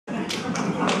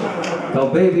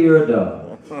called Baby You're a Dog.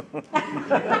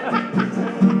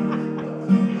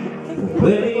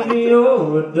 Baby,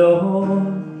 you're a dog.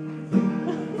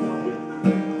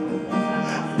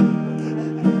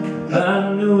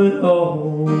 I knew it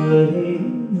all late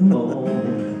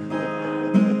on.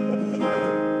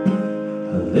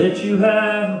 I let you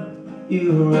have,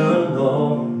 you run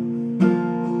on.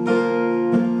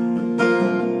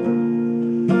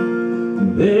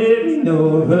 Baby,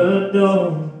 you're a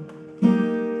dog.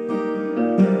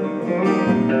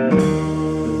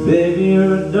 Baby,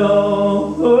 you're a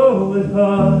dog, oh, with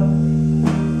heart.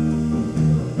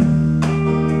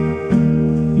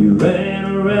 You ran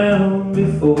around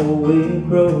before we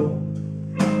broke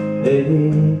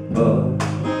apart.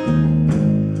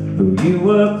 Though you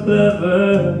were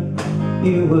clever,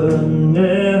 you were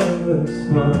never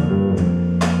smart.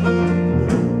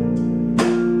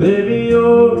 Baby,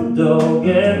 you're a dog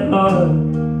at heart.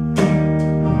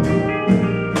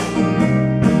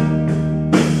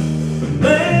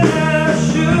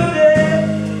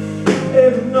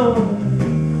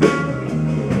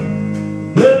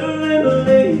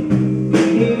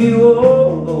 You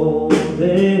all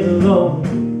day long,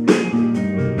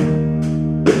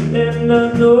 and I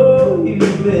know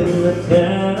you've been to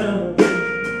town.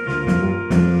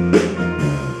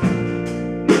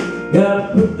 Gotta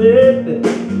put that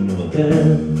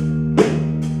down.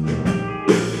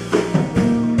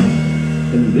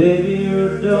 And baby,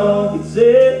 you're a dog, it's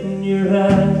in your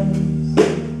eyes.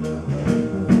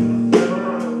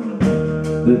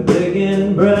 The big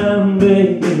and brown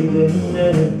baby, they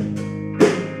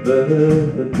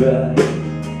never dry.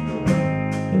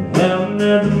 And having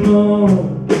at the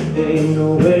moment ain't no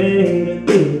way to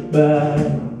get by.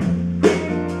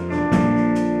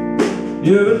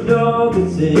 You're a dog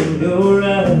that's in your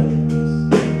eyes.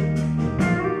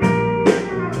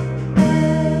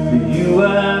 For you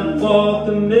I'd walk a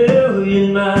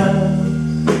million miles.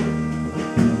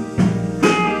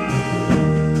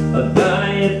 I'd buy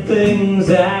you things,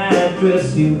 I'd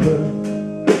dress you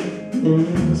up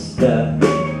in style.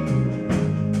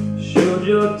 Showed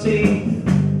your teeth,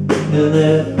 and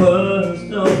that was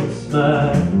no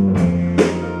smile.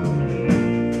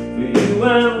 For you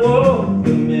I'd walk a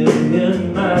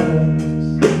million miles.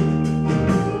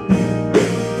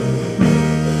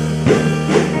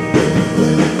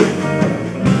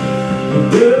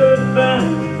 Goodbye,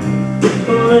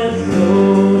 oh, that's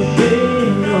all she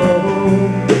knows.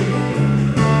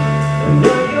 And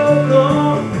now you're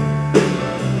gone,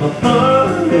 my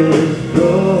heart is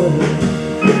broke.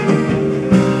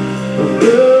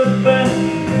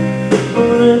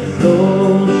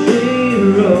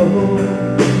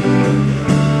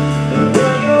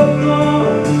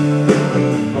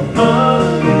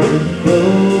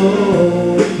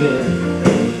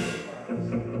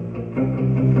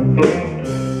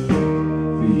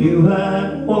 You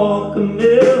I'd walk a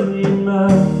million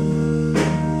miles.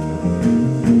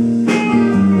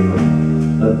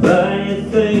 I'd buy you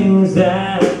things,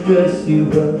 I'd dress you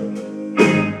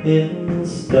up in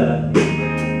style.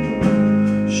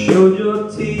 Showed your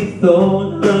teeth,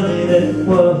 oh honey, that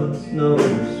was no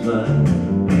smile.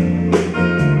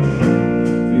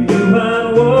 For you I'd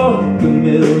walk a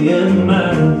million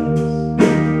miles.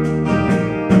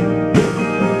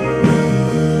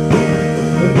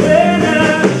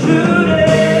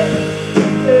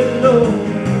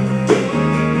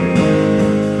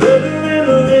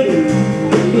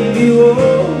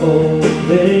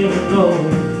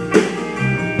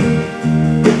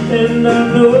 And I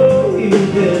know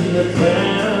you've been to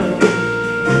town.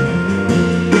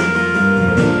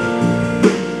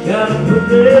 Gotta put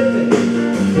that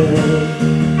down.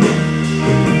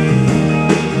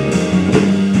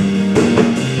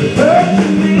 It hurts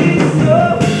me so,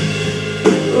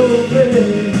 oh baby.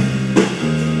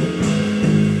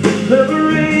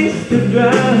 Memories could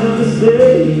drive the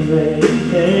same man.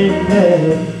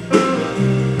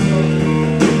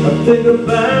 I think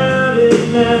about it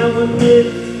now and then.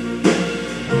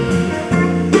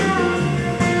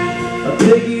 I'll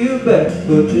take you back,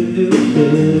 but you do it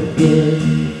again.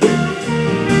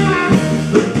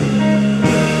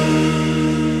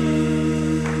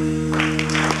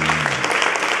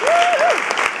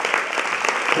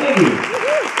 Thank you.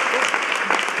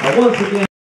 Once again.